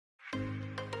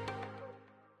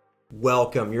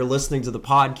Welcome. You're listening to the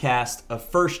podcast of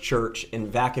First Church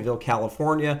in Vacaville,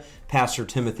 California, Pastor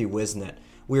Timothy Wisnett.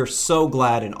 We are so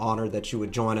glad and honored that you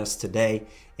would join us today,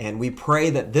 and we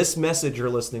pray that this message you're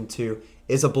listening to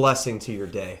is a blessing to your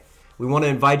day. We want to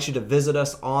invite you to visit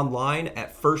us online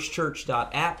at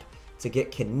firstchurch.app to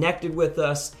get connected with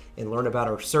us and learn about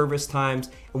our service times.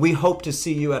 And we hope to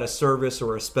see you at a service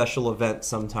or a special event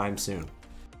sometime soon.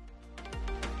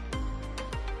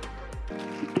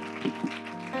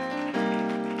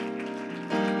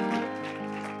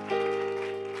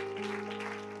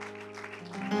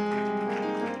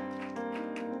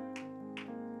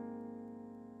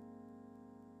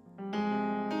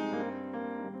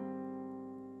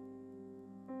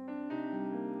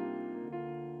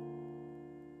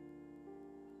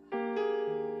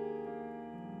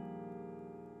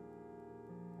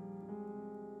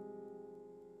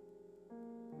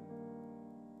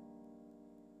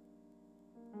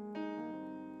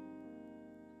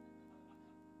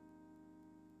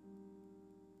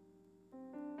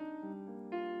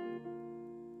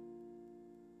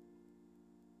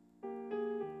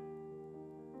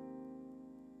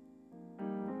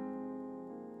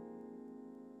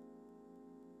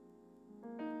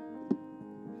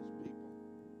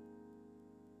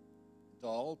 To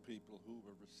all people who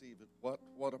will receive it,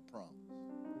 what a promise.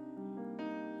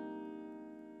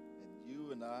 And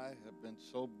you and I have been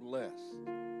so blessed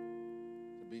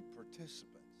to be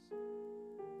participants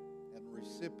and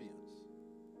recipients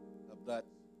of that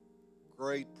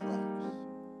great promise.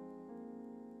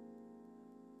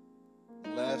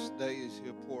 The last days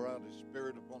he'll pour out his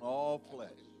Spirit upon all flesh.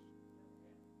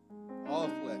 All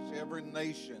flesh, every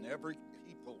nation, every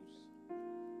peoples,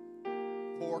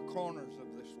 four corners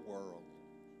of this world.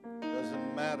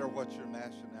 Doesn't matter what your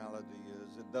nationality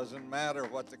is. It doesn't matter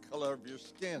what the color of your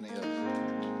skin is.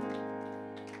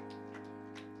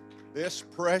 This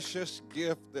precious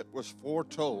gift that was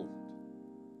foretold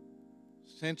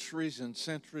centuries and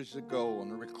centuries ago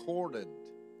and recorded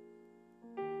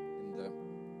in the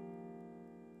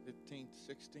 15th,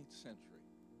 16th century,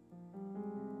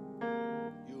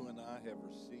 you and I have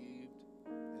received,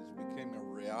 has become a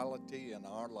reality in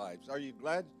our lives. Are you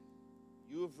glad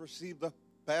you have received the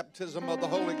baptism of the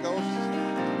Holy Ghost?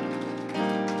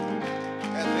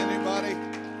 Has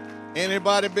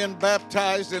anybody been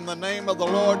baptized in the name of the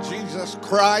Lord Jesus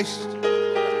Christ?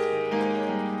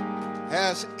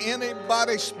 Has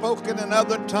anybody spoken in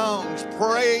other tongues,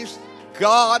 praised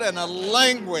God in a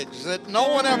language that no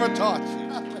one ever taught you?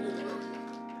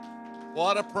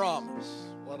 What a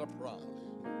promise. What a promise.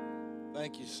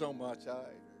 Thank you so much.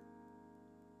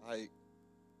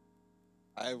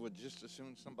 I would just as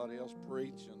soon somebody else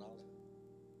preach, and I'll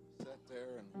sit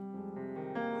there and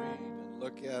read and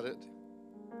look at it.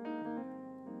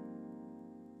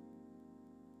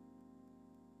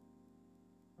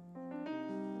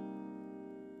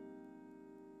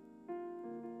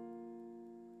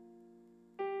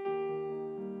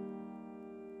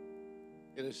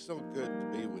 It is so good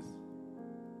to be with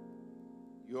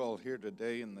you all here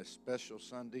today in this special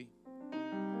Sunday.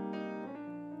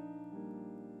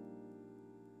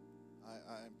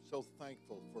 I'm so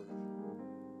thankful for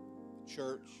a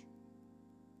church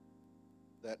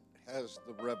that has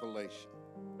the revelation.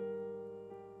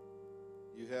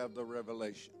 You have the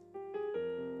revelation.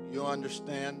 You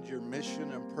understand your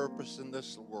mission and purpose in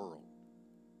this world.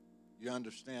 You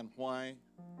understand why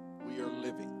we are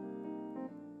living.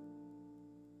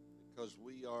 Because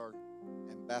we are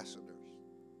ambassadors.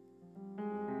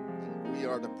 And we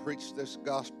are to preach this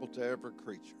gospel to every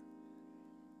creature.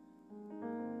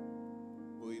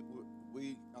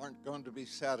 We aren't going to be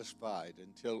satisfied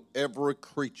until every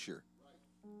creature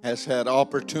has had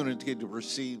opportunity to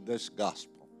receive this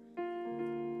gospel.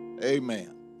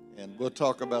 Amen. And we'll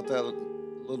talk about that a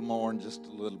little more in just a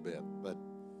little bit. But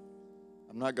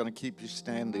I'm not going to keep you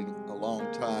standing a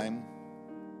long time.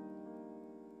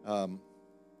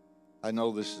 I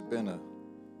know this has been a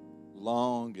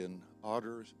long and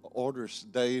arduous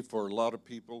day for a lot of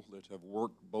people that have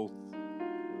worked both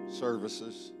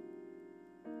services.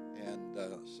 And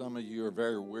some of you are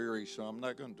very weary, so I'm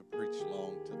not going to preach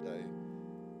long today.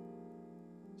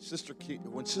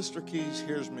 When Sister Keys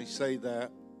hears me say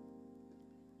that,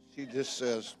 she just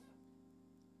says,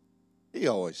 he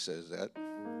always says that.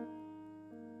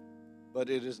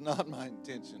 But it is not my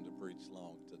intention to preach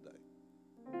long today.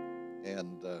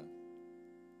 And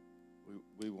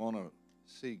we want to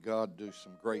see God do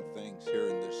some great things here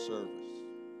in this service.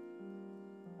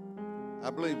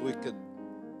 I believe we could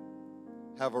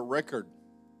have a record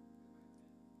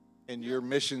in your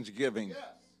missions giving,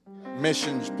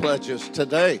 missions pledges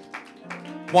today.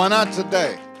 Why not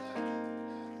today?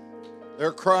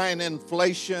 They're crying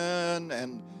inflation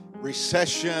and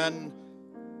recession.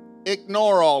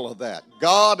 Ignore all of that.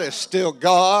 God is still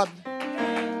God.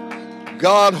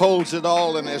 God holds it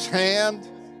all in His hand,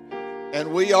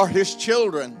 and we are His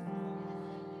children.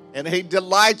 And He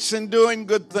delights in doing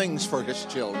good things for His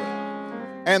children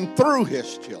and through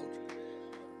His children.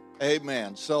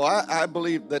 Amen. So I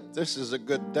believe that this is a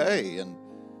good day, and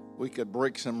we could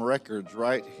break some records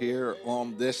right here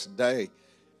on this day.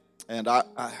 And I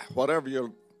whatever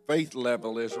your faith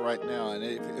level is right now, and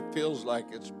it feels like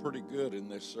it's pretty good in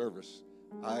this service.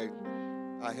 I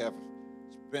have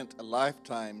spent a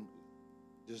lifetime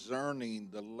discerning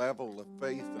the level of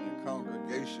faith in a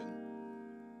congregation,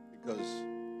 because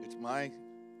it's my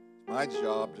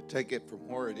job to take it from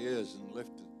where it is and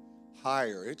lift it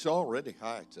higher. It's already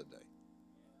high today.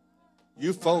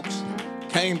 You folks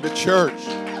came to church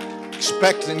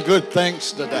expecting good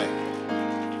things today.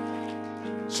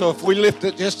 So if we lift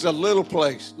it just a little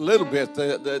bit,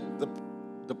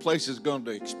 the place is going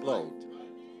to explode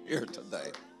here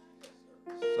today.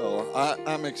 So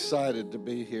I'm excited to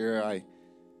be here. I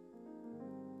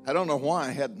don't know why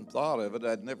I hadn't thought of it.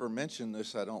 I'd never mentioned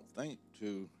this, I don't think,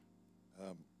 to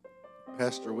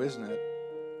Pastor Wisnett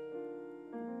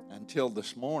until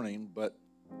this morning, but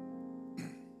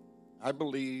I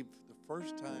believe the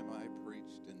first time I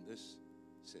preached in this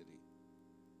city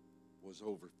was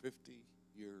over 50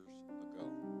 years ago.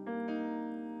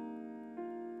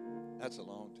 That's a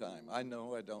long time. I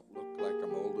know I don't look like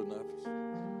I'm old enough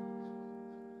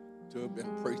to have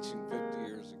been preaching 50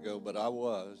 years ago, but I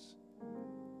was.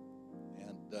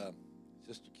 And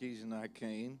Sister Keys and I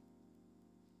came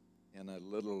in a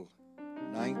little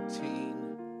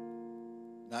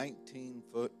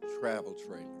 19-foot travel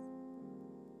trailer.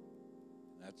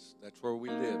 That's where we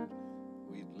lived.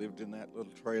 We lived in that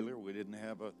little trailer. We didn't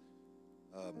have a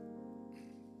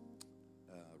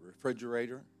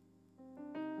refrigerator.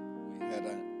 We had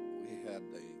an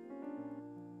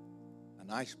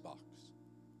ice box.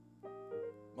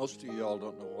 Most of y'all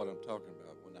don't know what I'm talking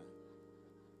about when I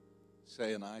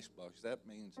say an ice box. That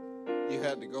means you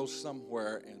had to go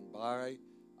somewhere and buy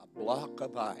a block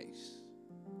of ice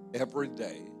every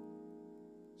day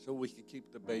so we could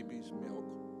keep the baby's milk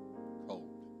cold.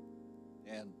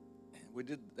 And we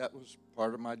did. That was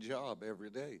part of my job every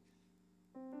day.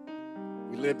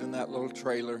 We lived in that little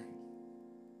trailer,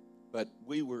 but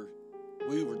we were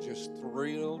just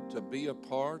thrilled to be a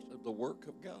part of the work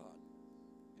of God.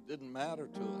 It didn't matter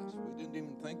to us. We didn't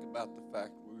even think about the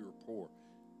fact we were poor.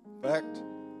 In fact,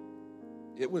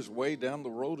 it was way down the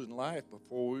road in life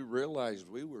before we realized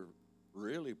we were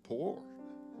really poor.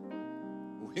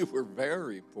 We were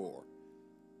very poor.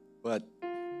 But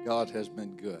God has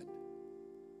been good.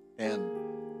 And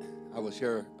I was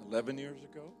here 11 years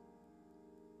ago.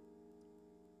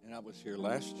 And I was here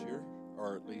last year,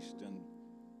 or at least in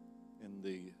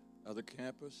the other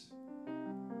campus.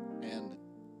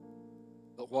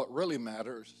 But what really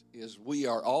matters is we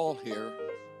are all here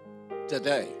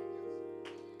today.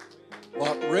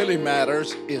 What really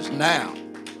matters is now.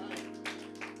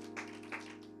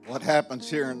 What happens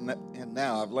here and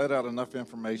now. I've let out enough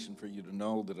information for you to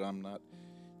know that I'm not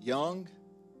young.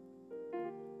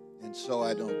 And so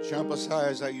I don't jump as high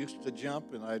as I used to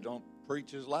jump, and I don't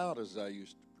preach as loud as I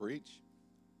used to preach.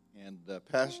 And the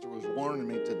pastor was warning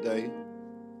me today.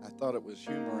 I thought it was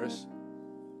humorous.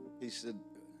 He said,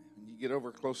 when you get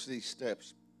over close to these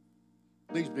steps,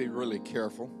 please be really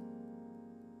careful.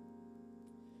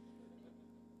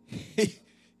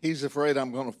 He's afraid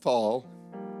I'm going to fall,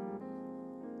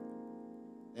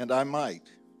 and I might.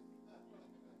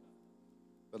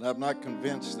 But I'm not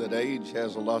convinced that age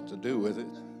has a lot to do with it.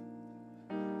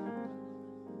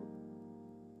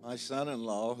 My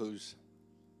son-in-law, who's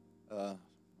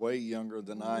way younger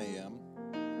than I am,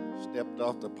 stepped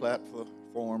off the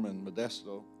platform in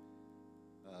Modesto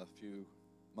a few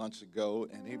months ago,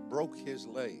 and he broke his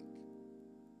leg.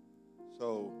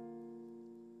 So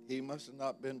he must have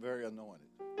not been very anointed.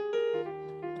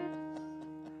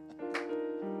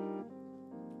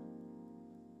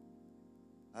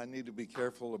 I need to be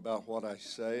careful about what I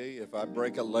say. If I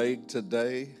break a leg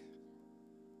today,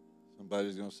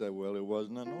 somebody's going to say, well, it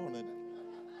wasn't anointed.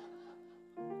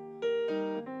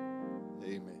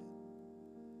 Amen.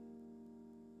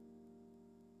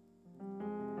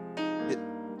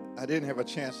 I didn't have a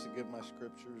chance to give my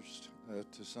scriptures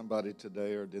to somebody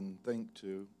today, or didn't think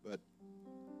to, but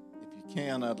if you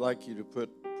can, I'd like you to put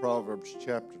Proverbs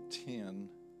chapter 10,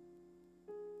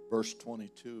 verse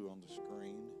 22 on the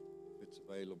screen, if it's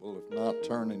available. If not,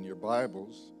 turn in your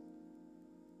Bibles.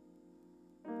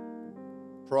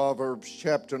 Proverbs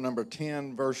chapter number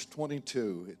 10, verse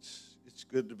 22. It's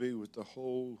good to be with the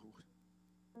whole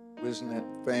Wisnet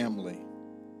family.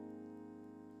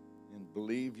 And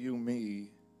believe you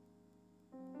me,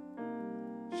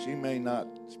 she may not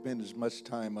spend as much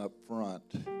time up front,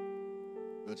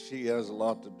 but she has a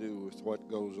lot to do with what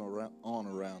goes on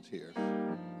around here.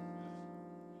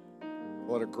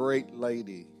 What a great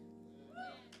lady.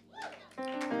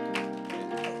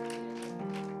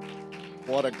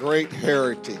 What a great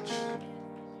heritage.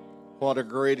 What a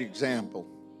great example.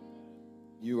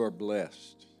 You are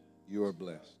blessed. You are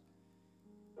blessed.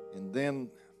 And then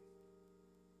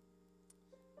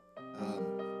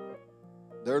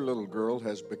their little girl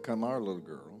has become our little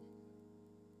girl.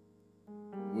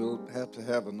 We'll have to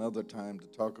have another time to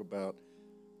talk about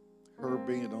her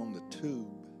being on the tube,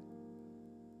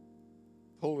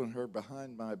 pulling her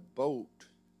behind my boat.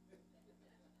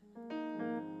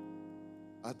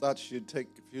 I thought she'd take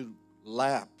a few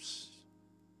laps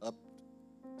up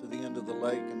to the end of the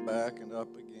lake and back and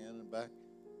up again and back.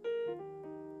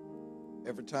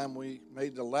 Every time we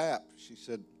made the lap, she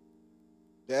said,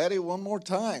 "Daddy, one more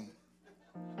time."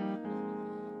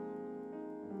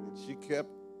 And she kept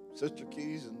Sister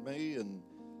Keys and me and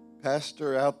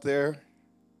Pastor out there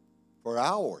for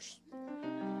hours.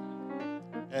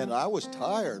 And I was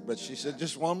tired, but she said,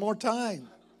 "Just one more time."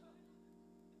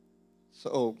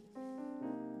 So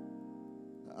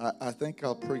I think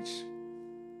I'll preach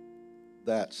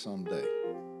that someday.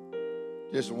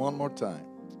 Just one more time.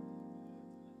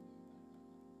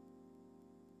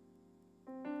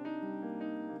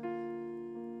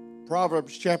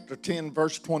 Proverbs chapter 10,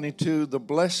 verse 22, the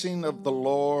blessing of the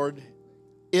Lord,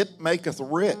 it maketh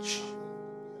rich,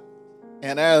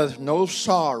 and addeth no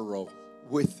sorrow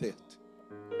with it.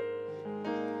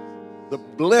 The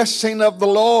blessing of the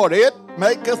Lord, it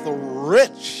maketh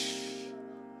rich,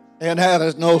 and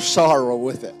addeth no sorrow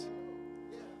with it.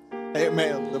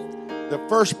 Amen. The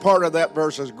first part of that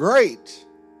verse is great,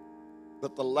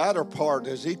 but the latter part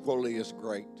is equally as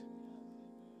great.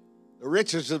 The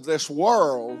riches of this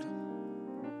world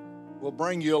will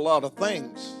bring you a lot of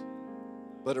things,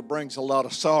 but it brings a lot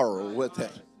of sorrow with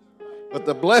it. But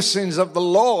the blessings of the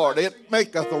Lord, it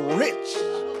maketh rich,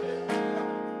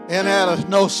 and addeth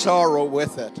no sorrow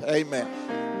with it. Amen.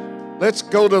 Let's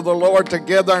go to the Lord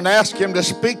together and ask Him to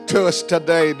speak to us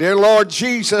today. Dear Lord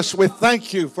Jesus, we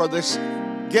thank You for this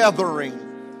gathering,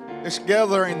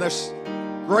 this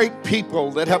great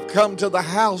people that have come to the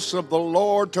house of the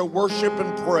Lord to worship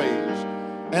and praise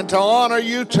and to honor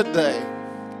You today.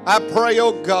 I pray,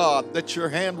 oh God, that Your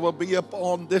hand will be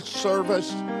upon this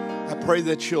service. I pray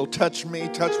that You'll touch me,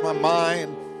 touch my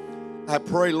mind. I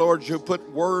pray, Lord, You'll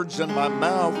put words in my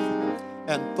mouth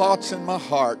and thoughts in my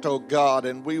heart, oh God,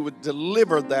 and we would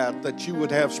deliver that You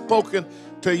would have spoken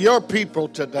to Your people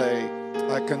today.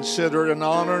 I consider it an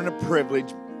honor and a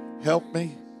privilege. Help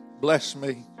me, bless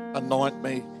me, anoint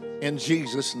me, in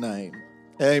Jesus' name.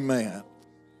 Amen.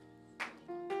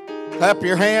 Clap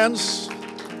your hands.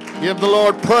 Give the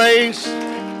Lord praise.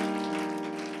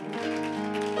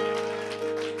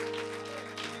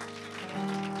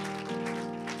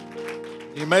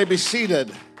 You may be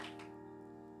seated.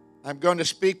 I'm going to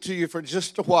speak to you for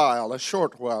just a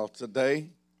short while today,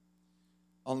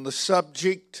 on the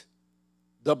subject,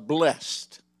 the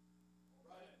blessed.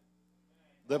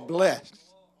 The blessed.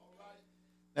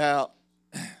 Now,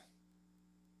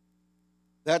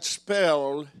 that's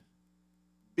spelled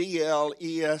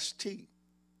B-L-E-S-T.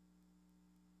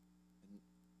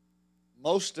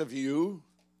 Most of you,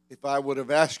 if I would have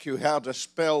asked you how to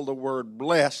spell the word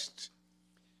blessed,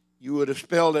 you would have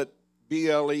spelled it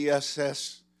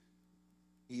B-L-E-S-S-E-D.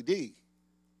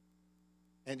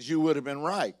 And you would have been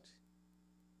right.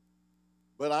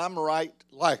 But I'm right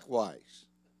likewise.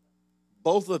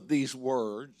 Both of these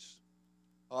words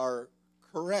are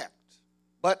correct.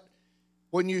 But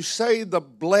when you say the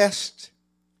blessed,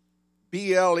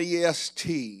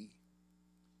 B-L-E-S-T,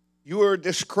 you are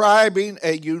describing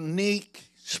a unique,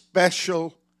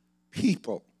 special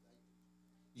people.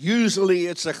 Usually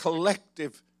it's a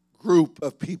collective group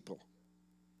of people.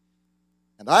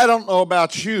 And I don't know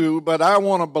about you, but I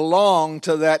want to belong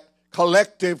to that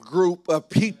collective group of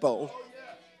people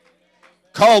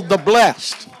called the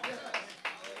blessed.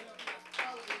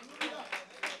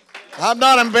 I'm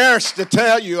not embarrassed to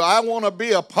tell you, I want to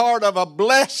be a part of a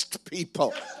blessed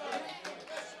people.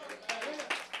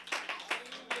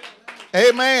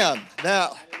 Amen.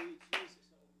 Now,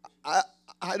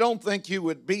 I don't think you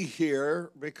would be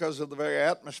here because of the very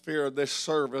atmosphere of this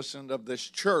service and of this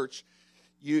church.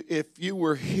 If you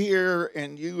were here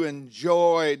and you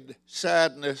enjoyed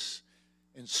sadness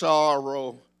and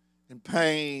sorrow and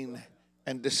pain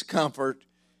and discomfort,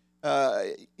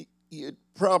 you'd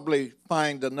probably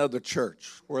find another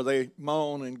church where they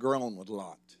moan and groan a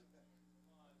lot.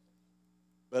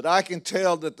 But I can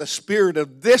tell that the spirit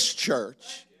of this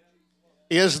church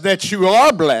is that you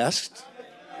are blessed.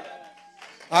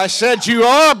 I said you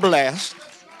are blessed.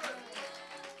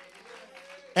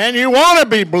 And you want to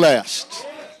be blessed.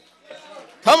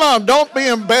 Come on, don't be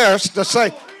embarrassed to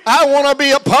say, I want to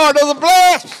be a part of the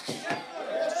blessed.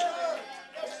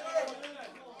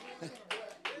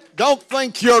 Don't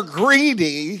think you're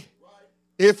greedy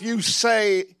if you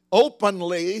say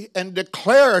openly and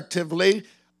declaratively,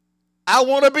 I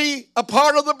want to be a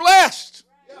part of the blessed.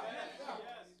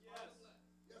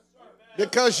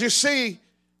 Because you see,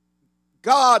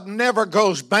 God never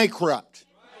goes bankrupt.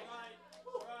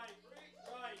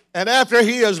 And after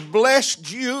He has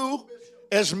blessed you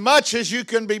as much as you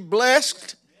can be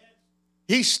blessed,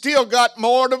 He's still got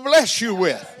more to bless you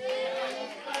with.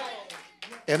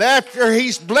 And after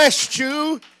He's blessed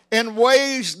you in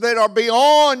ways that are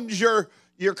beyond your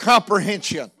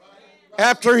comprehension,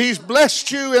 after He's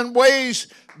blessed you in ways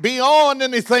beyond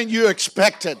anything you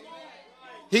expected,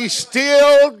 He's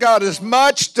still got as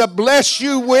much to bless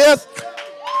you with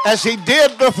as He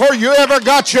did before you ever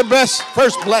got your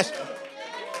first blessing.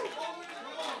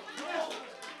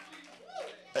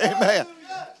 Amen.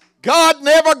 God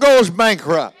never goes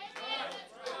bankrupt.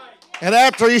 And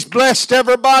after He's blessed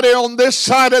everybody on this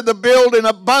side of the building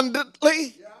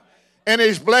abundantly, and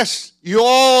He's blessed you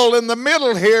all in the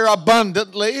middle here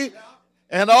abundantly,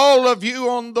 and all of you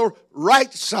on the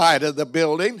right side of the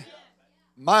building,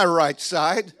 my right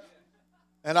side,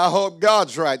 and I hope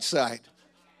God's right side.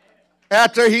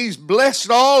 After He's blessed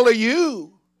all of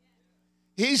you,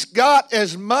 He's got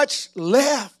as much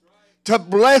left to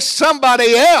bless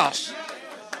somebody else.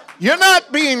 You're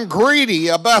not being greedy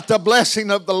about the blessing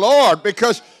of the Lord,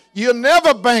 because you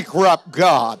never bankrupt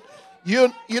God.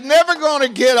 You're never going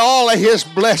to get all of His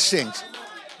blessings.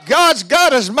 God's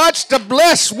got as much to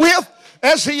bless with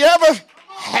as He ever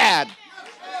had.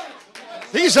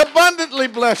 He's abundantly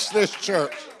blessed this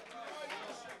church.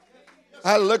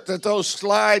 I looked at those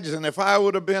slides, and if I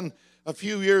would have been a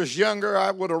few years younger,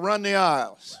 I would have run the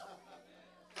aisles.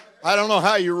 I don't know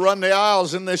how you run the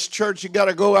aisles in this church. You got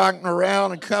to go out and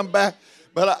around and come back.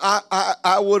 But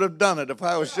I would have done it if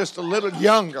I was just a little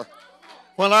younger.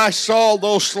 When I saw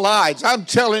those slides, I'm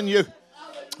telling you,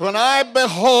 when I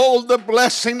behold the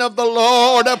blessing of the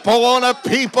Lord upon a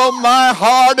people, my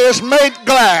heart is made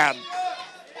glad.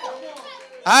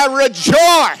 I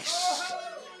rejoice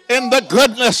in the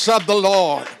goodness of the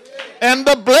Lord and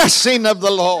the blessing of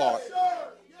the Lord.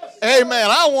 Amen.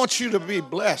 I want you to be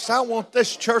blessed. I want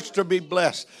this church to be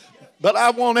blessed. But I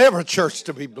want every church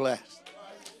to be blessed.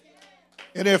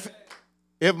 And if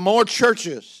more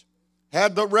churches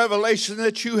had the revelation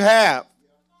that you have,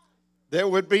 there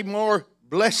would be more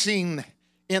blessing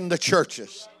in the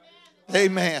churches.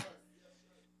 Amen.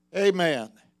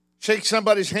 Amen. Shake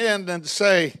somebody's hand and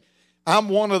say, I'm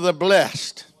one of the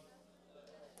blessed.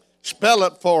 Spell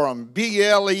it for them.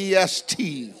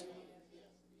 B-L-E-S-T.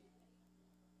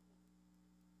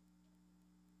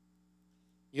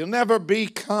 You'll never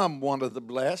become one of the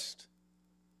blessed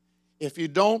if you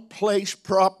don't place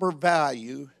proper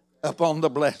value upon the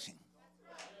blessing.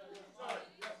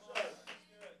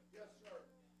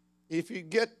 If you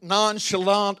get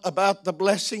nonchalant about the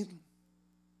blessing,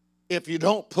 if you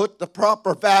don't put the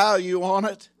proper value on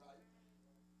it,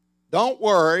 don't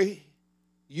worry,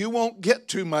 you won't get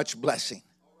too much blessing.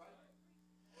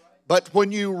 But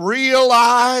when you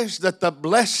realize that the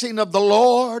blessing of the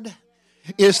Lord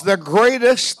is the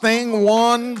greatest thing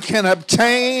one can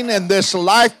obtain in this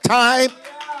lifetime,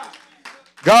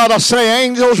 God will say,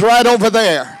 angels, right over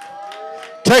there,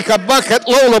 take a bucket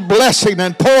load of blessing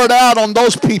and pour it out on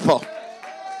those people.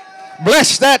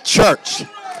 Bless that church.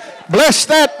 Bless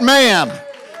that man.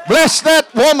 Bless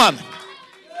that woman.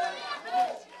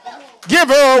 Give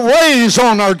her a raise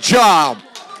on her job.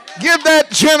 Give that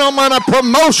gentleman a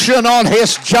promotion on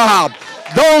his job.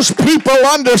 Those people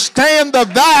understand the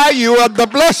value of the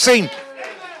blessing.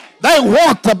 They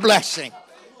want the blessing.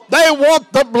 They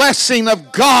want the blessing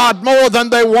of God more than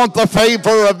they want the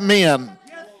favor of men.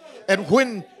 And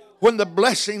when the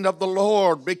blessing of the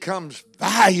Lord becomes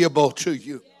valuable to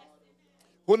you,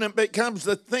 when it becomes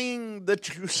the thing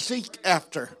that you seek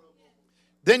after,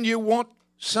 then you want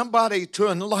somebody to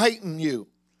enlighten you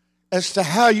as to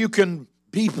how you can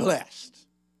be blessed.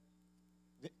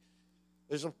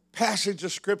 There's a passage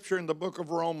of Scripture in the book of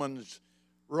Romans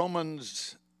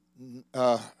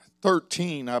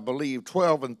 13, I believe,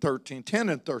 12 and 13, 10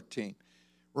 and 13.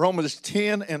 Romans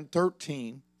 10 and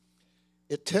 13,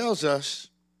 it tells us,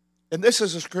 and this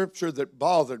is a scripture that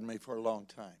bothered me for a long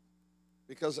time,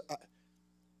 because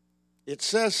it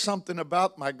says something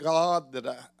about my God that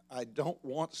I don't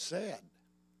want said.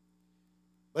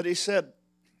 But he said,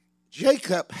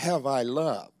 Jacob have I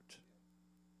loved,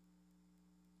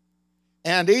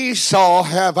 and Esau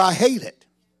have I hated.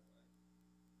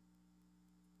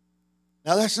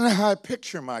 Now, that's not how I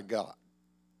picture my God.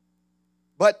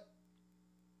 But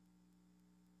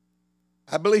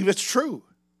I believe it's true.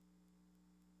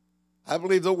 I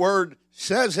believe the Word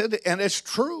says it, and it's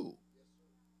true.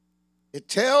 It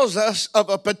tells us of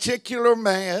a particular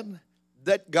man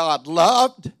that God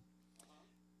loved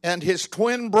and his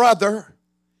twin brother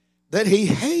that he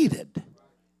hated.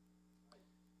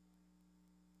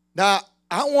 Now,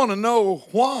 I want to know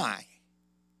why.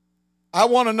 I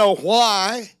want to know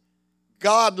why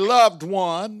God loved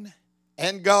one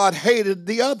and God hated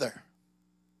the other.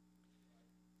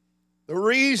 The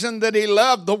reason that he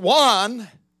loved the one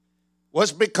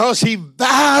was because he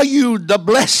valued the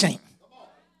blessing.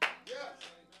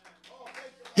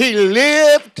 He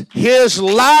lived his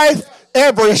life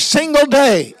every single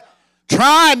day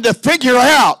trying to figure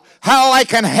out how I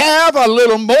can have a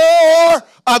little more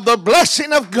of the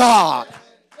blessing of God.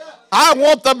 I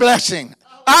want the blessing.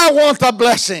 I want the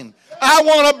blessing. I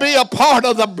want to be a part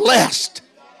of the blessed.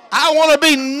 I want to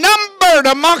be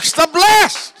numbered amongst the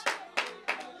blessed.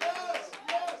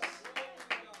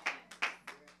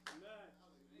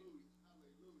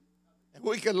 And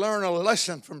we could learn a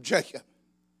lesson from Jacob.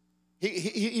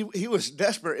 He was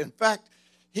desperate. In fact,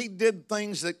 he did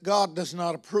things that God does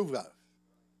not approve of.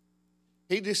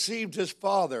 He deceived his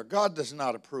father. God does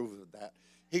not approve of that.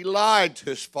 He lied to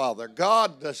his father.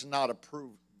 God does not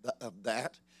approve of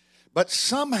that. But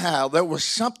somehow there was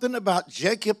something about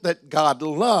Jacob that God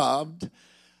loved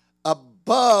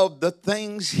above the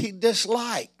things he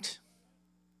disliked.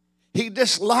 He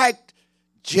disliked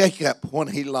Jacob when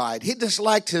he lied. He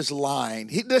disliked his lying.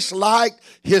 He disliked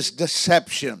his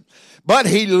deception. But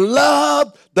he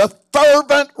loved the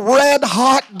fervent,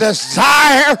 red-hot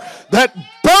desire that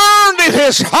burned in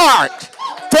his heart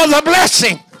for the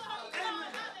blessing.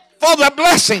 For the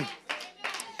blessing.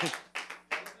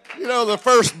 You know, the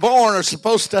firstborn are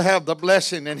supposed to have the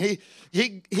blessing, and he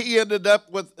ended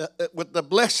up with the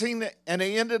blessing, and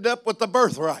he ended up with the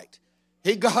birthright.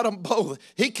 He got them both.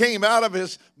 He came out of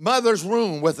his mother's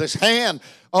womb with his hand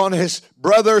on his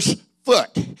brother's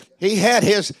foot. He had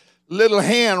his little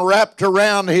hand wrapped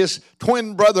around his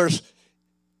twin brother's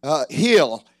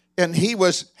heel, and he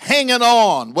was hanging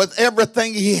on with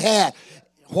everything he had.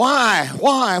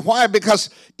 Why? Because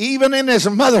even in his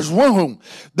mother's womb,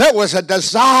 there was a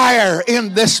desire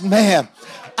in this man.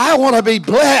 I want to be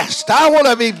blessed. I want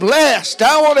to be blessed.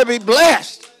 I want to be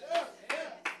blessed.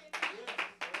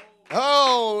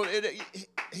 Oh,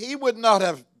 he would not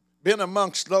have been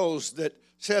amongst those that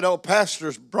said, oh,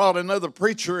 pastor's brought another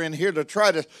preacher in here to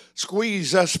try to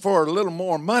squeeze us for a little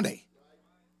more money.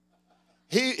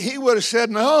 He would have said,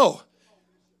 no,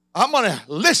 I'm going to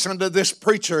listen to this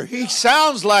preacher. He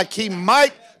sounds like he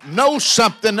might know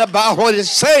something about what he's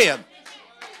saying.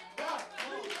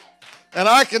 And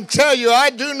I can tell you, I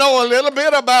do know a little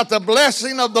bit about the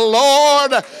blessing of the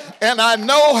Lord, and I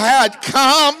know how it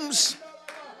comes.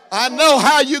 I know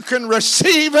how you can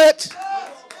receive it.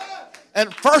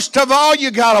 And first of all,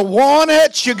 you got to want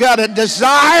it. You got to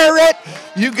desire it.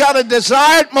 You got to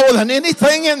desire it more than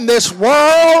anything in this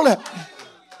world.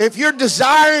 If you're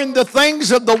desiring the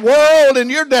things of the world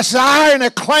and you're desiring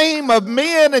acclaim of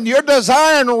men and you're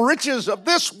desiring riches of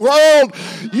this world,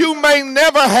 you may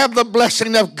never have the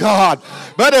blessing of God.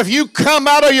 But if you come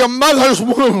out of your mother's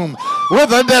womb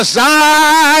with a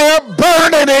desire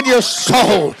burning in your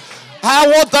soul, I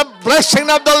want the blessing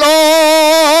of the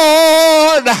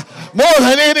Lord more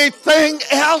than anything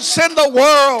else in the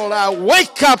world. I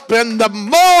wake up in the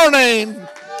morning.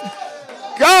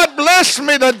 God bless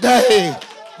me today.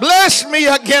 Bless me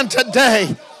again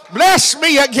today. Bless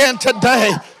me again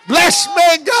today. Bless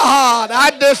me, God.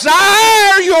 I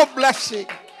desire your blessing.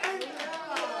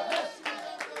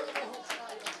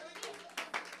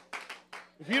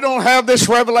 If you don't have this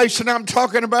revelation I'm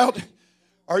talking about,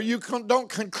 or you don't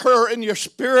concur in your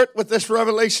spirit with this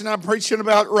revelation I'm preaching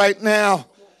about right now,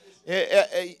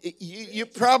 you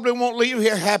probably won't leave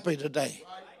here happy today.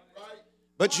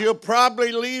 But you'll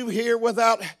probably leave here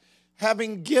without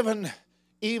having given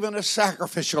even a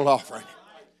sacrificial offering.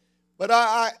 But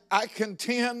I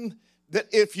contend that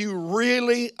if you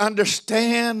really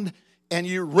understand and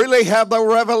you really have the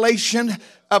revelation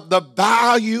of the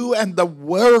value and the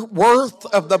worth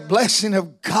of the blessing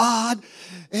of God,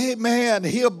 amen,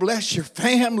 He'll bless your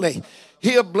family.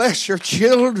 He'll bless your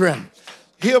children.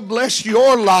 He'll bless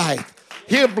your life.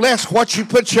 He'll bless what you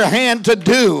put your hand to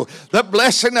do. The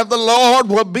blessing of the Lord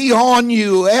will be on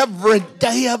you every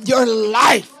day of your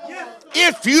life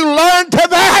if you learn to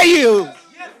value.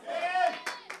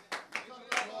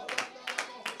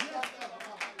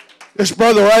 This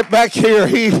brother right back here,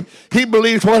 he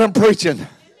believes what I'm preaching.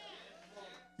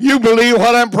 You believe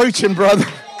what I'm preaching, brother.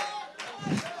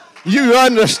 You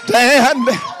understand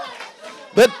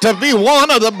that to be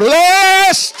one of the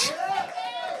blessed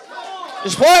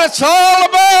is what it's all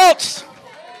about.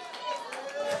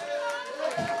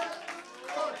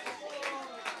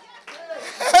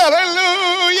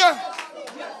 Hallelujah.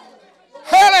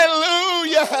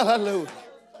 Hallelujah. Hallelujah.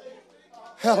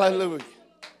 Hallelujah.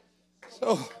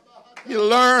 So you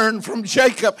learn from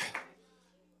Jacob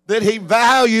that he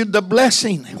valued the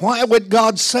blessing. Why would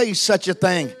God say such a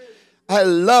thing? I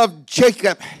love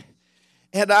Jacob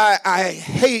and I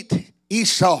hate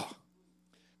Esau.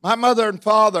 My mother and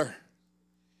father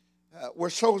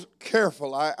were so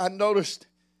careful. I noticed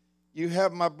you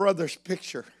have my brother's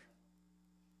picture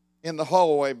in the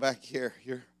hallway back here,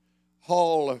 your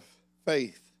hall of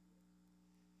faith.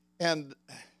 And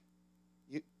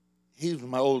he's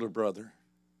my older brother.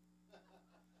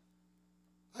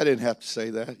 I didn't have to say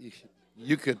that.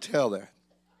 You could tell that.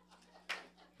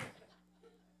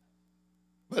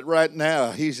 But right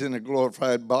now, he's in a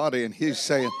glorified body, and he's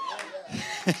saying,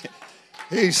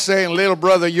 little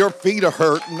brother, your feet are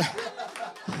hurting.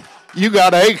 You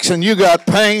got aches and you got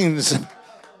pains.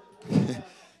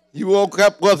 You woke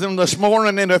up with him this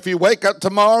morning, and if you wake up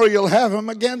tomorrow, you'll have him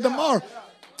again tomorrow.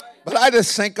 But I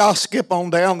just think I'll skip on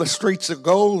down the streets of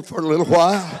gold for a little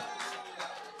while.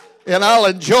 And I'll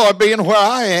enjoy being where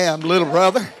I am, little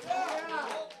brother.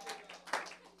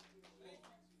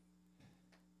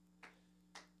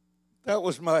 That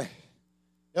was my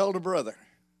elder brother,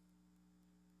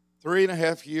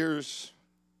 3.5 years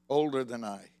older than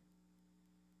I.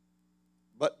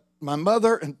 But my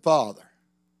mother and father,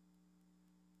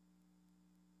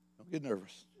 don't get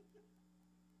nervous,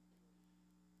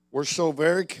 were so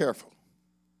very careful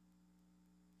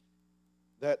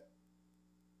that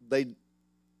they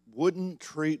wouldn't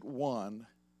treat one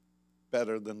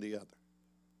better than the other.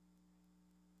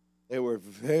 They were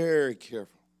very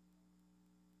careful.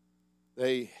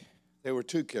 They were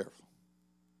too careful.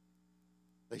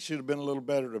 They should have been a little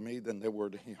better to me than they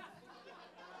were to him.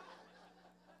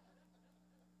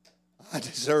 I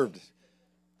deserved it.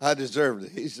 I deserved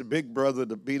it. He's the big brother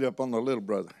that beat up on the little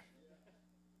brother.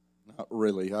 Not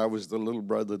really. I was the little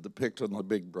brother that picked on the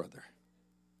big brother.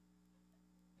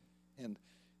 And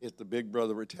if the big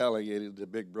brother retaliated, the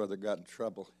big brother got in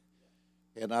trouble.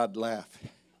 And I'd laugh.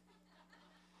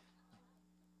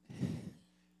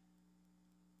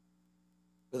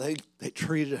 But they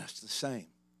treated us the same.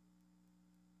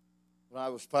 When I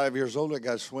was 5 years old, I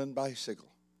got a Swin bicycle.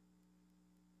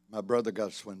 My brother got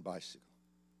a Swin bicycle.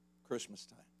 Christmas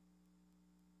time.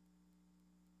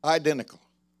 Identical.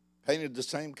 Painted the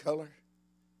same color.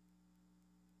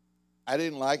 I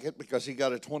didn't like it because he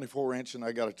got a 24-inch and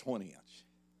I got a 20-inch.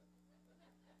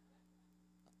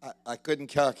 I couldn't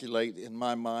calculate in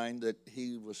my mind that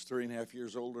he was 3.5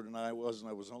 years older than I was, and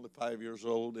I was only 5 years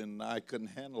old, and I couldn't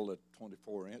handle a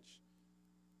 24-inch.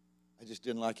 I just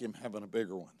didn't like him having a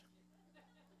bigger one.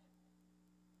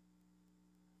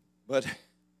 But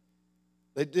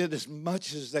they did as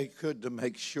much as they could to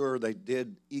make sure they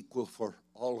did equal for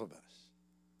all of us.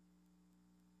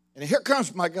 And here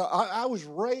comes my God. I was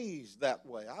raised that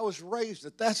way. I was raised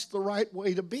that that's the right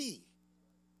way to be.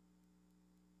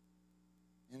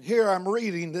 And here I'm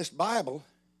reading this Bible,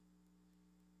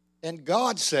 and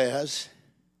God says,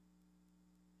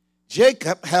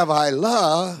 Jacob have I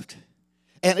loved,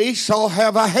 and Esau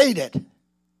have I hated.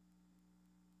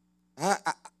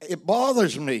 It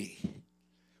bothers me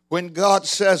when God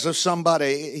says of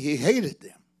somebody he hated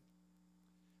them.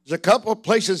 There's a couple of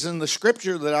places in the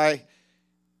Scripture that I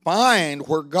find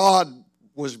where God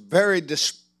was very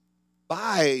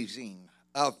despising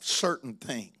of certain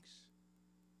things.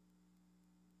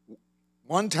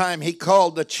 One time he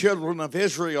called the children of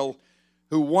Israel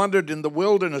who wandered in the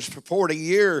wilderness for 40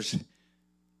 years,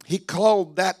 he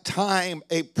called that time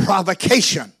a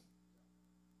provocation.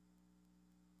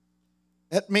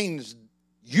 That means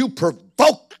you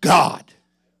provoked God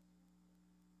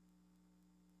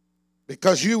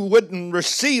because you wouldn't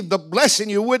receive the blessing.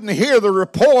 You wouldn't hear the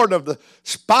report of the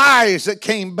spies that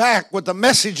came back with the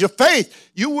message of faith.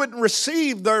 You wouldn't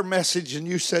receive their message, and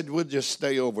you said, we'll just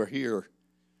stay over here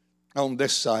on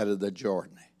this side of the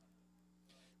Jordan.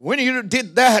 When you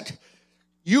did that,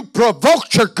 you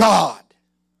provoked your God.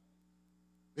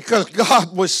 Because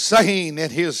God was saying in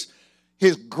his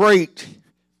great,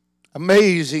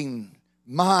 amazing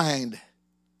mind,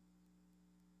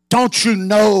 Don't you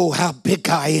know how big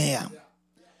I am?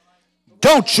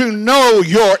 Don't you know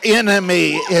your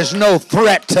enemy is no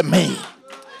threat to me?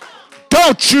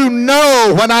 Don't you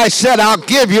know when I said I'll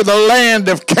give you the land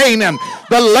of Canaan,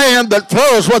 the land that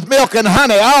flows with milk and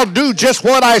honey, I'll do just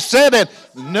what I said and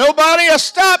nobody will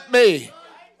stop me.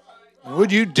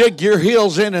 Would you dig your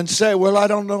heels in and say, well, I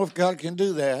don't know if God can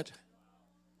do that.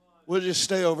 We'll just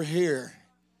stay over here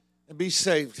and be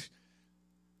saved.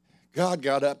 God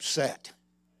got upset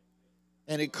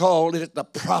and he called it the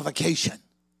provocation.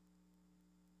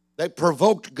 They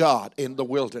provoked God in the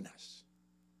wilderness.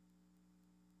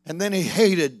 And then he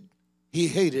hated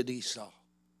Esau.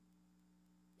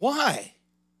 Why?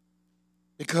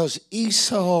 Because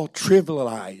Esau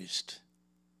trivialized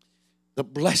the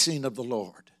blessing of the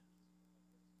Lord.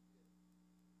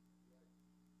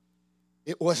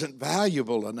 It wasn't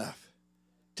valuable enough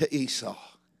to Esau.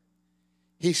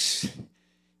 He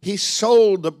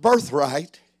sold the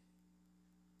birthright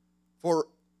for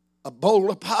a bowl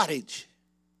of pottage.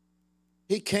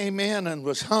 He came in and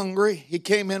was hungry. He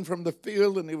came in from the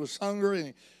field and he was hungry.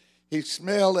 And he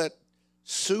smelled that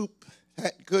soup,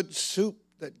 that good soup,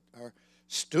 or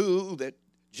stew that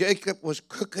Jacob was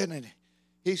cooking. And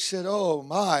he said, oh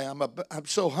my, I'm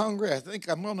so hungry. I think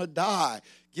I'm going to die.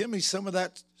 Give me some of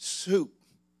that soup.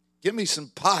 Give me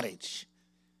some pottage.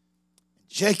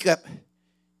 Jacob,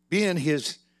 being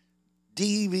his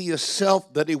devious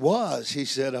self that he was, he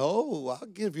said, oh, I'll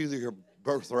give you your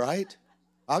birthright.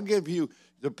 I'll give you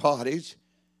the pottage,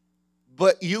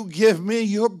 but you give me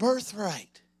your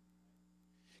birthright.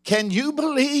 Can you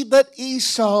believe that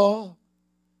Esau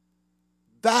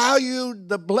valued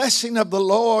the blessing of the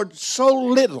Lord so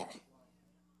little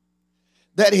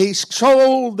that he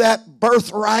sold that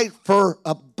birthright for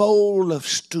a bowl of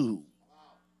stew?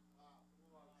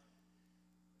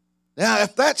 Now,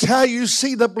 if that's how you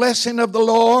see the blessing of the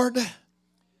Lord,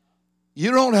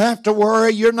 you don't have to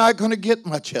worry. You're not going to get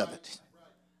much of it.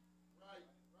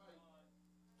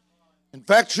 In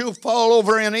fact, you'll fall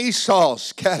over in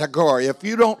Esau's category. If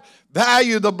you don't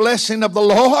value the blessing of the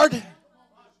Lord,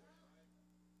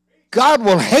 God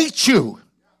will hate you.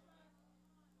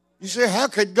 You say, how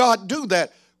could God do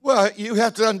that? Well, you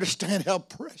have to understand how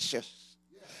precious,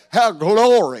 how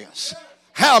glorious,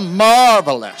 how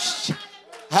marvelous,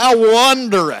 how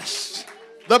wondrous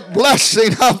the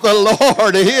blessing of the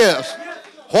Lord is.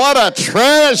 What a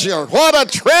treasure,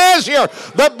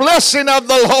 the blessing of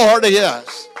the Lord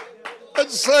is. And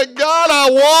say, God, I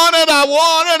want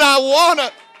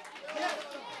it.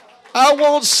 I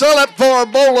won't sell it for a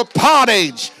bowl of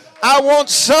pottage. I won't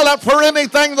sell it for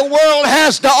anything the world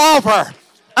has to offer.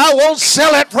 I won't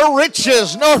sell it for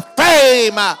riches nor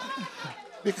fame,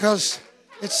 because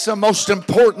it's the most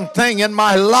important thing in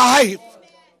my life.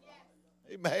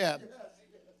 Amen.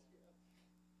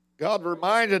 God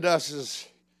reminded us as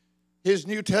his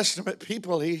New Testament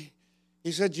people, he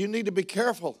said, you need to be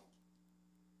careful.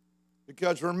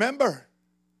 Because remember,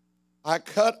 I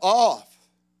cut off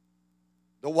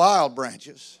the wild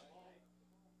branches.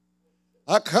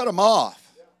 I cut them off.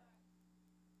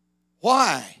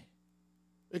 Why?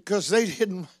 Because they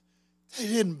didn't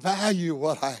value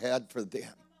what I had for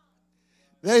them.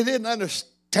 They didn't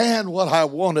understand what I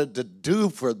wanted to do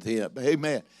for them.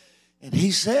 Amen. And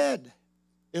he said,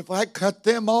 if I cut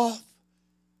them off,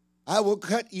 I will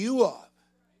cut you off.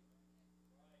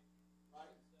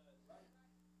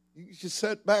 You should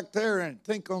sit back there and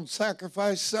think on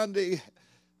Sacrifice Sunday.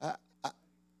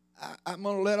 I'm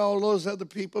going to let all those other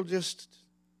people just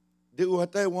do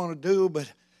what they want to do,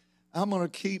 but I'm going to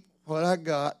keep what I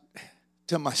got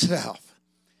to myself.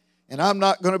 And I'm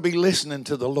not going to be listening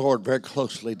to the Lord very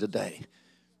closely today,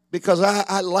 because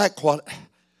I like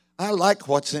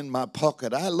what's in my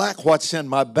pocket. I like what's in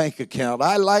my bank account.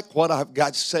 I like what I've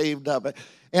got saved up,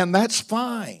 and that's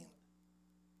fine.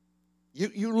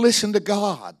 You listen to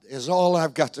God is all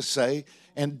I've got to say,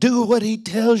 and do what he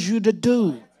tells you to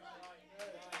do.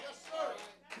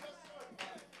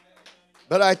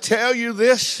 But I tell you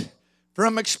this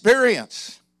from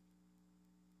experience.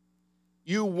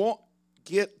 You won't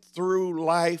get through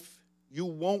life, you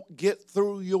won't get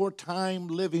through your time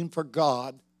living for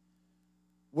God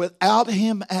without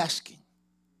him asking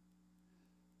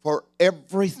for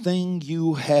everything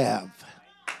you have.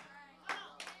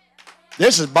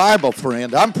 This is Bible,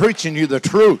 friend. I'm preaching you the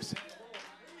truth.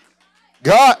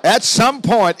 God, at some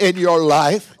point in your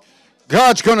life,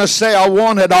 God's going to say, I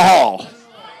want it all.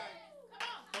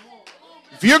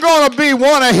 If you're going to be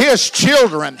one of his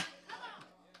children,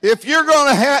 if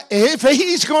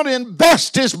he's going to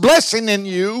invest his blessing in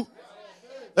you,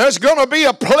 there's going to be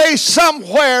a place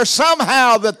somewhere,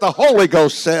 somehow, that the Holy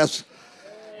Ghost says,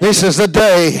 this is the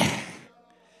day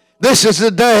This is the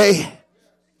day.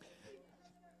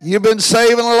 You've been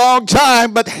saving a long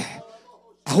time, but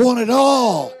I want it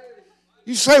all.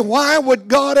 You say, why would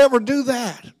God ever do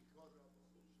that?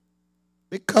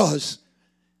 Because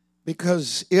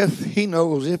if He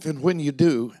knows if and when you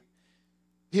do,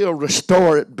 He'll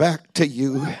restore it back to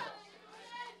you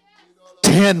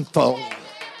tenfold,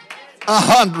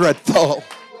 100-fold.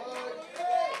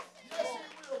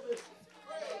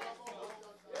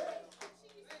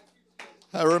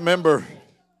 I remember,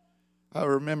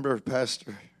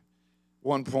 Pastor,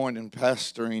 one point in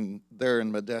pastoring there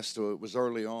in Modesto, it was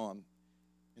early on,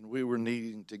 and we were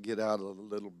needing to get out of the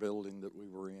little building that we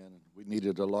were in. We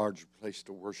needed a larger place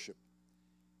to worship.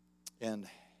 And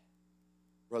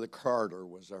Brother Carter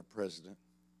was our president.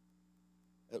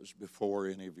 That was before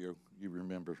any of you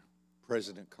remember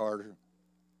President Carter.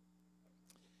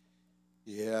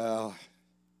 Yeah,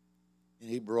 and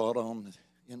he brought on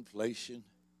inflation.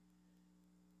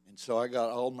 And so I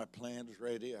got all my plans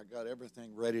ready. I got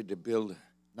everything ready to build a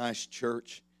nice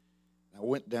church. I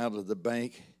went down to the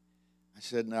bank. I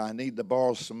said, now I need to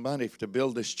borrow some money to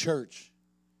build this church.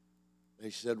 They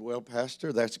said, well,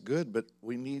 Pastor, that's good, but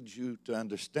we need you to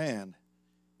understand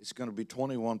it's going to be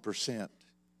 21%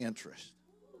 interest.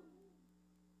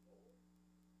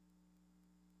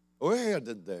 We're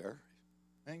headed there.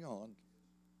 Hang on.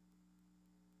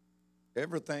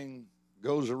 Everything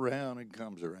goes around and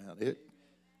comes around.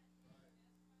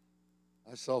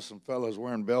 I saw some fellows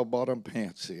wearing bell-bottom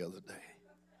pants the other day.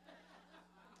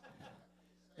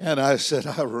 And I said,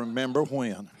 I remember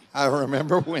when.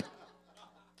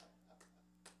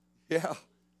 Yeah.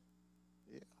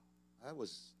 I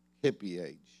was hippie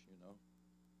age, you know.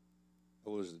 I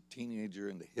was a teenager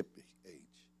in the hippie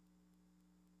age.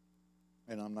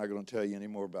 And I'm not going to tell you any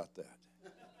more about that.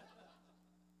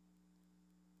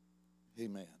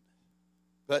 Amen.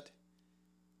 But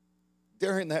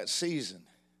during that season,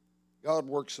 God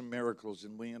worked some miracles,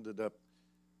 and we ended up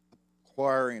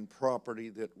acquiring property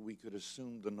that we could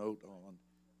assume the note on.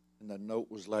 And the note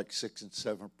was like 6 and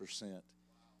 7%.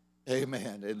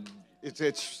 Amen. And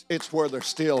it's where they're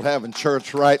still having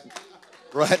church right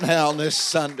now on this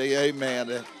Sunday.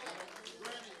 Amen.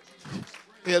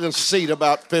 It'll seat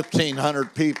about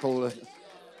 1,500 people.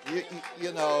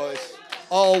 You know, it's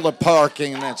all the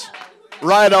parking. That's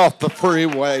right off the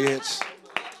freeway. It's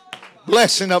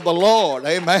blessing of the Lord.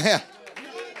 Amen.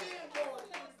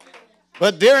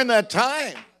 But during that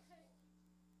time,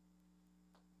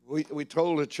 we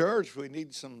told the church we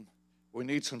need some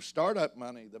startup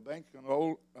money. The bank's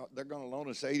they're going to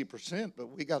loan us 80%, but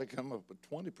we got to come up with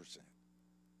 20%.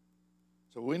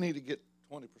 So we need to get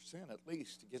 20% at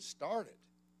least to get started.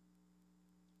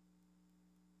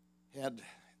 And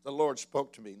the Lord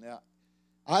spoke to me. Now,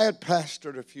 I had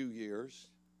pastored a few years,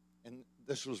 and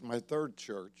this was my third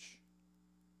church,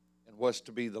 and was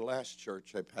to be the last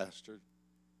church I pastored,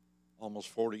 almost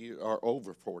 40 years, or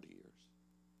over 40 years.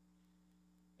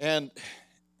 And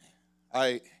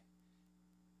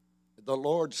the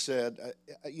Lord said,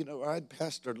 I'd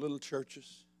pastored little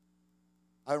churches.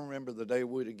 I remember the day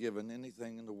we'd have given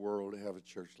anything in the world to have a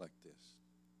church like this.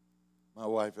 My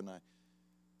wife and I,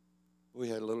 we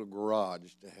had a little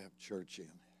garage to have church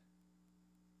in.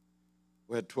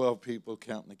 We had 12 people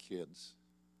counting the kids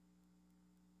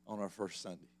on our first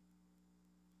Sunday.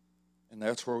 And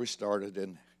that's where we started,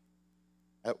 and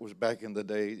that was back in the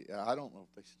day. I don't know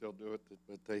if they still do it,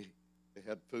 but they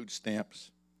had food stamps.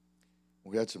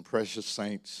 We had some precious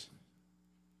saints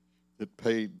that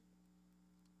paid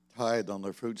tithe on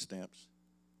their food stamps.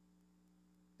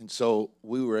 And so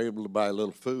we were able to buy a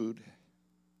little food,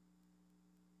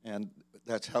 and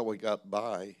that's how we got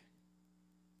by.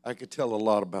 I could tell a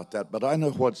lot about that, but I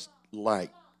know what it's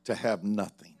like to have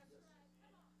nothing.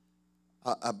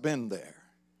 I've been there.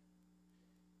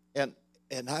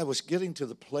 And I was getting to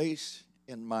the place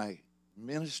in my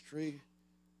ministry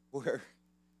where,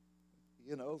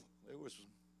 there was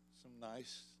some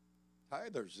nice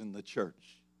tithers in the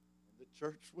church. The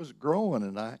church was growing,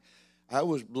 and I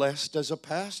was blessed as a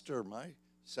pastor. My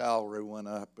salary went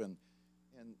up, and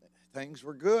things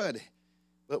were good.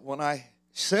 But when I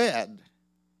said,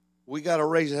 we got to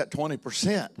raise that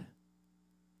 20%,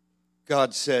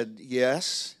 God said,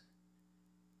 yes,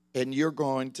 and you're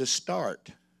going to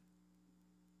start.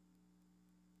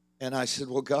 And I said,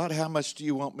 well, God, how much do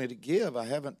you want me to give? I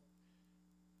haven't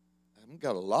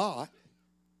got a lot.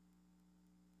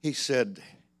 He said,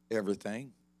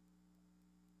 everything.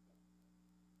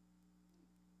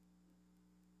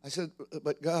 I said,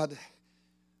 but God,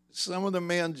 some of the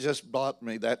men just bought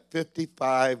me that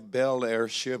 55 Bel Air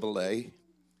Chevrolet,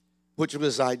 which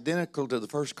was identical to the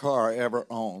first car I ever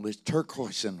owned. It's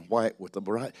turquoise and white with the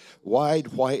bright, wide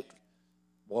white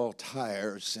wall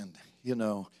tires. And, you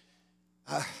know,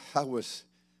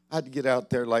 I'd get out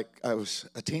there like I was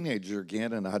a teenager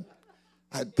again, and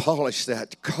I'd polish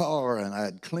that car, and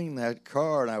I'd clean that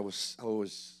car, and I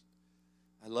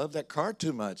loved that car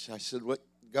too much. I said, "What,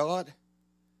 God,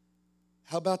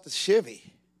 how about the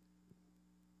Chevy?"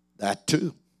 That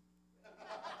too.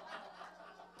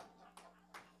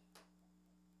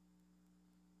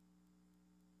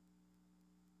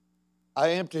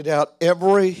 I emptied out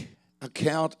every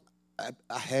account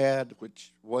I had,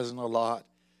 which wasn't a lot.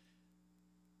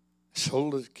 I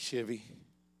sold a Chevy.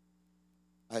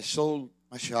 I sold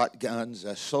my shotguns.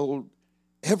 I sold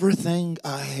everything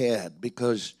I had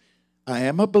because I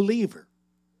am a believer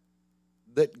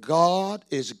that God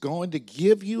is going to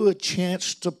give you a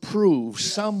chance to prove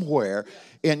somewhere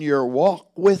in your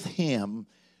walk with Him,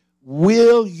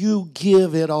 will you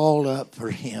give it all up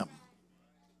for Him?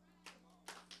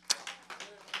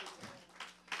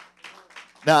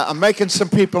 Now, I'm making some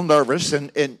people nervous,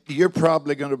 and you're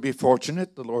probably going to be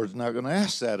fortunate. The Lord's not going to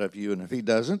ask that of you, and if He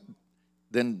doesn't,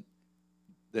 then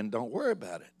don't worry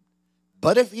about it.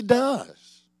 But if He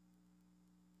does,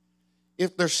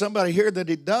 if there's somebody here that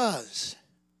He does,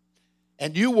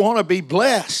 and you want to be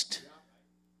blessed,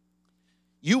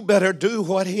 you better do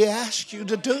what He asks you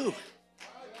to do.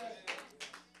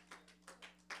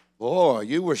 Boy,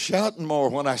 you were shouting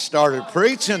more when I started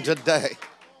preaching today.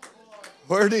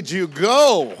 Where did you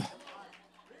go?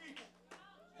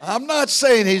 I'm not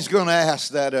saying He's going to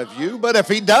ask that of you, but if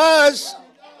He does,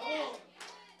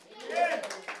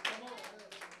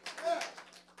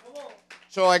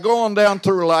 so I go on down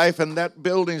through life, and that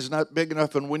building's not big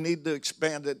enough, and we need to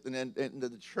expand it, and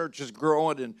the church is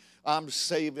growing, and I'm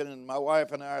saving, and my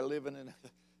wife and I are living in a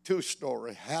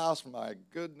 2-story house. My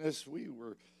goodness, we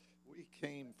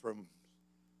came from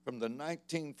the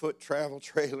 19-foot travel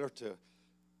trailer to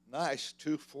nice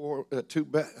two-floor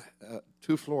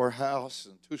house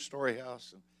and 2-story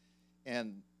house,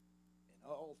 and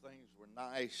all things were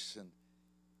nice, and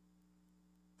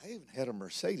I even had a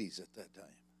Mercedes at that time.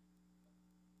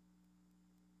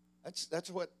 That's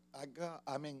what I got.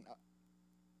 I mean,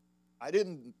 I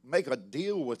didn't make a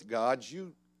deal with God.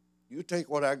 You take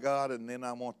what I got, and then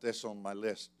I want this on my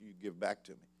list. You give back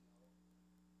to me.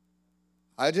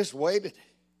 I just waited,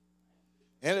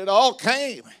 and it all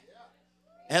came.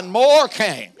 And more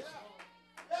came.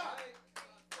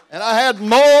 And I had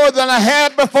more than I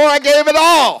had before I gave it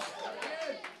all.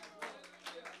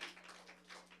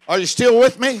 Are you still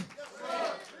with me?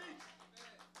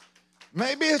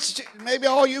 Maybe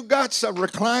all you got's a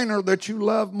recliner that you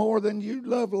love more than you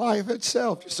love life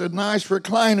itself. Just a nice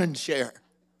reclining chair.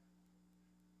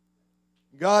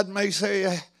 God may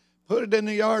say, put it in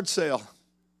the yard sale.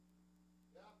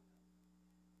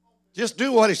 Just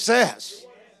do what He says.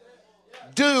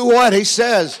 Do what He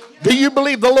says. Do you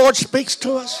believe the Lord speaks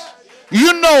to us?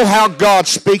 You know how God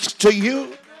speaks to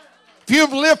you. If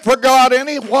you've lived for God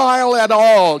any while at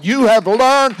all, you have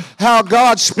learned how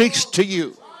God speaks to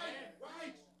you.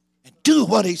 And do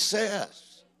what He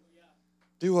says.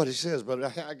 Do what He says.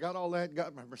 But I got all that,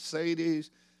 got my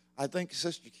Mercedes. I think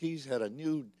Sister Keys had a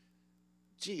new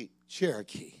Jeep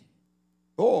Cherokee.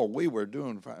 Oh, we were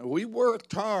doing fine. We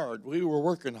worked hard. We were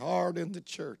working hard in the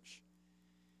church.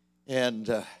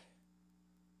 And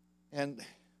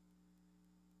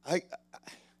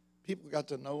people got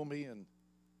to know me, and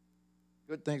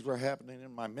good things were happening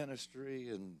in my ministry,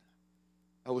 and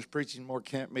I was preaching more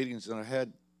camp meetings than I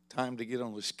had time to get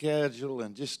on the schedule,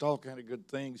 and just all kind of good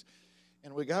things.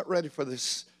 And we got ready for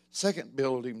this second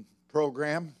building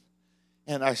program,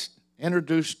 and I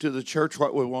introduced to the church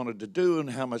what we wanted to do and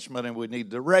how much money we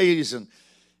need to raise, and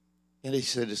He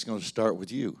said, it's going to start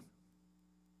with you.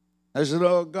 I said,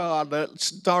 oh, God, that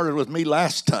started with me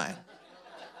last time.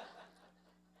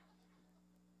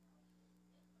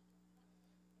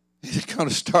 It's going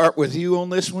to start with you on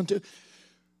this one, too.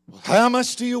 Well, how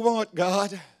much do you want,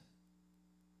 God? If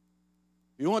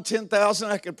you want $10,000,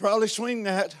 I could probably swing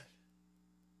that.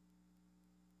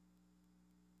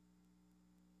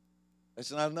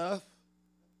 That's not enough.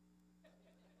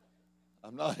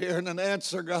 I'm not hearing an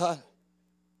answer, God.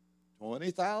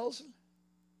 20,000?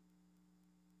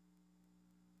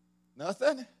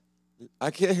 Nothing? I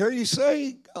can't hear you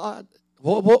say, God,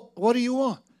 what do you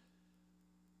want?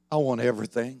 I want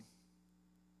everything.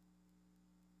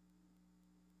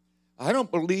 I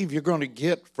don't believe you're going to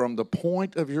get from the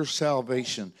point of your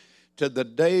salvation to the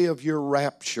day of your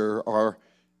rapture or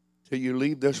till you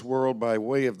leave this world by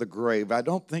way of the grave. I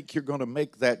don't think you're going to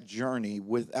make that journey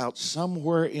without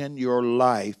somewhere in your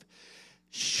life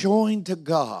showing to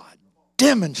God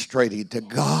demonstrating to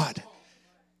God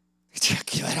that you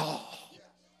it all.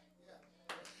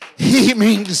 He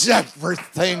means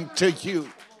everything to you.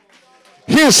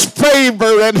 His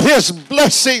favor and His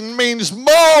blessing means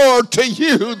more to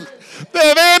you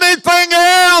than anything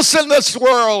else in this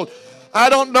world. I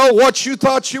don't know what you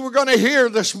thought you were going to hear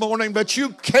this morning, but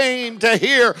you came to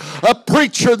hear a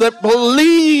preacher that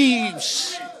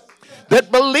believes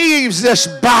this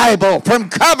Bible from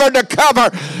cover to cover.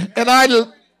 And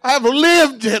I've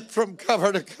lived it from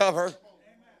cover to cover.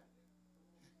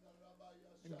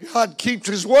 God keeps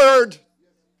His word.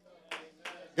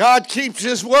 God keeps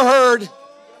His word.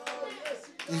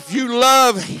 If you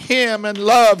love Him and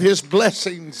love His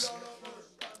blessings,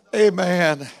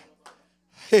 amen.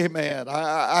 Amen.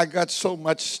 I got so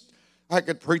much I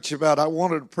could preach about. I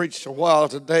wanted to preach a while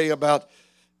today about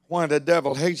why the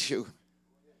devil hates you.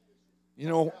 You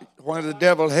know why the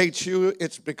devil hates you?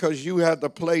 It's because you have the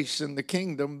place in the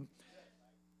kingdom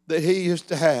that he used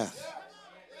to have.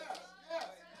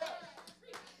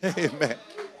 Amen.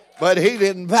 But he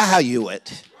didn't value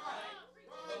it.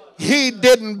 He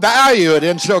didn't value it,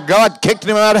 and so God kicked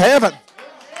him out of heaven.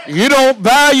 You don't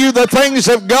value the things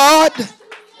of God,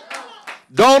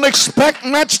 don't expect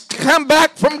much to come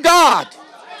back from God.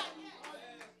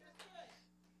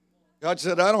 God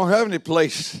said, I don't have any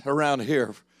place around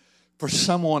here for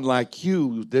someone like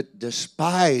you that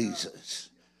despises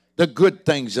the good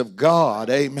things of God.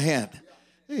 Amen.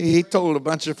 He told a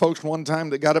bunch of folks one time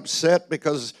that got upset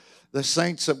because the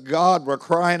saints of God were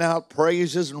crying out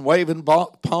praises and waving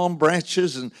palm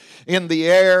branches and in the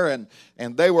air,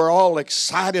 and they were all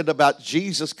excited about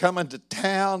Jesus coming to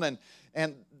town,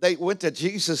 and they went to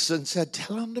Jesus and said,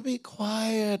 tell them to be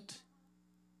quiet.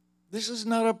 This is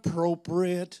not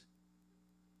appropriate.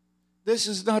 This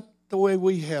is not the way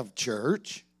we have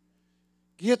church.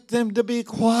 Get them to be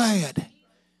quiet.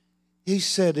 He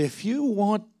said, if you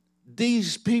want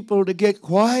these people to get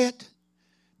quiet,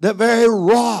 the very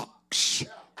rocks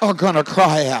are going to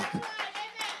cry out.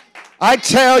 I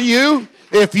tell you,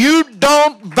 if you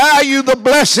don't value the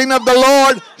blessing of the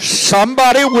Lord,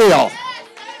 somebody will.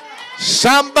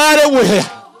 Somebody will.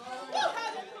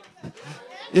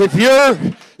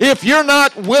 If you're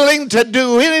not willing to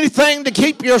do anything to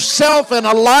keep yourself in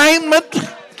alignment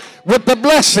with the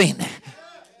blessing,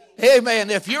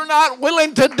 amen, if you're not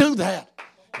willing to do that,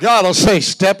 God will say,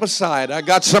 step aside. I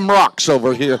got some rocks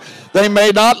over here. They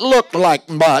may not look like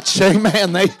much.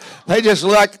 Amen. They just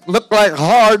look like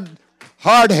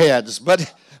hard heads.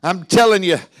 But I'm telling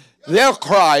you, they'll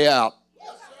cry out.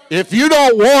 If you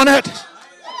don't want it,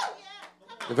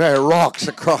 the very rocks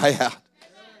will cry out.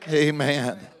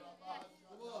 Amen.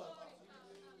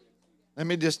 Let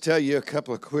me just tell you a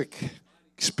couple of quick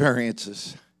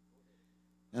experiences,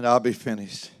 and I'll be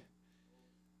finished.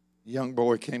 A young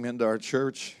boy came into our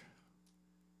church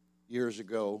years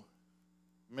ago,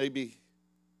 maybe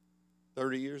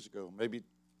 30 years ago, maybe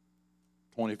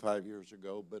 25 years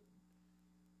ago, but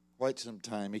quite some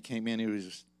time. He came in, he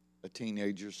was a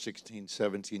teenager, 16,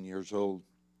 17 years old.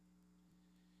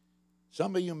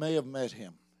 Some of you may have met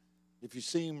him. If you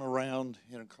see him around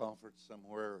in a conference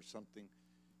somewhere or something,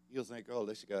 you'll think, oh,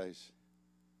 this guy's,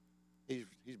 he's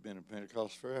been in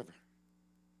Pentecost forever.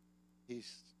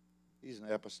 He's an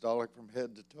apostolic from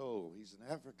head to toe. He's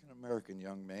an African-American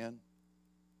young man.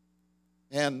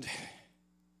 And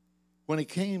when he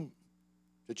came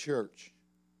to church,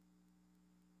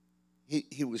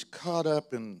 he was caught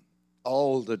up in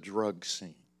all the drug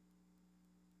scene.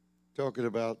 Talking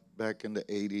about back in the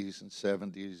 80s and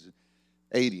 70s,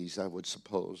 80s, I would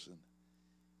suppose.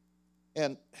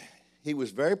 And he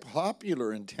was very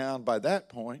popular in town by that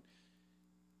point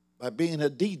by being a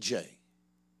DJ.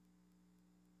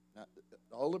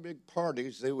 All the big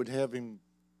parties, they would have him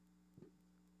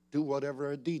do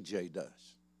whatever a DJ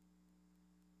does.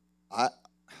 I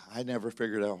never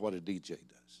figured out what a DJ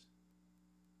does.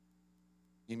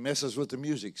 He messes with the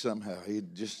music somehow. He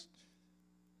just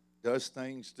does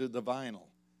things to the vinyl.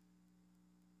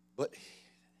 But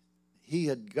he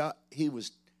had an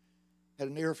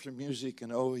ear for music,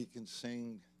 and he can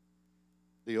sing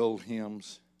the old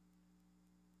hymns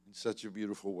in such a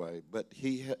beautiful way. But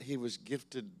he was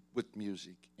gifted with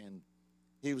music, and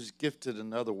he was gifted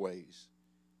in other ways.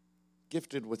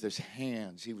 Gifted with his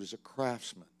hands. He was a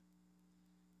craftsman.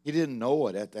 He didn't know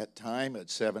it at that time, at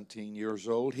 17 years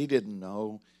old. He didn't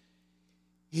know.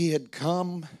 He had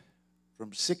come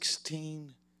from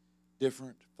 16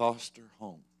 different foster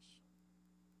homes.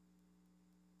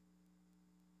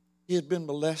 He had been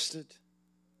molested.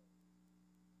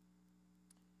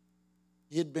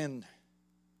 He had been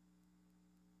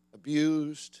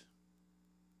abused.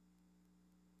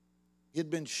 He'd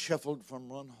been shuffled from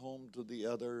one home to the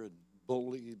other and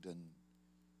bullied and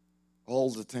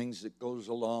all the things that goes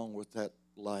along with that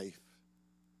life.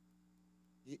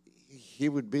 He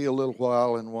would be a little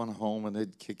while in one home and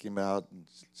they'd kick him out and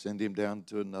send him down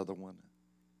to another one.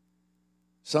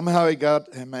 Somehow he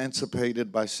got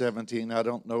emancipated by 17. I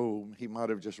don't know. He might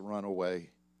have just run away.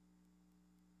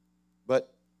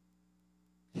 But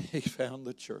he found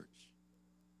the church.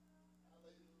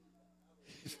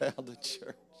 He found the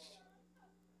church.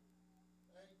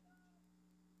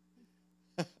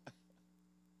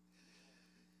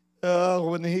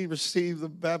 When he received the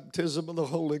baptism of the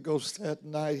Holy Ghost that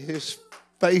night, his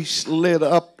face lit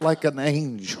up like an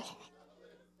angel.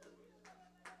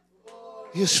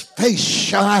 His face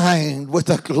shined with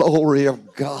the glory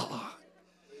of God.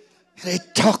 And he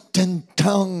talked in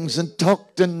tongues and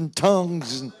talked in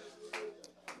tongues. And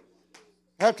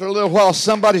after a little while,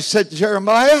 somebody said,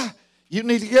 Jeremiah, you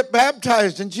need to get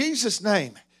baptized in Jesus'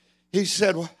 name. He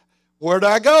said, where'd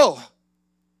I go?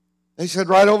 They said,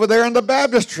 right over there in the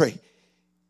baptistry.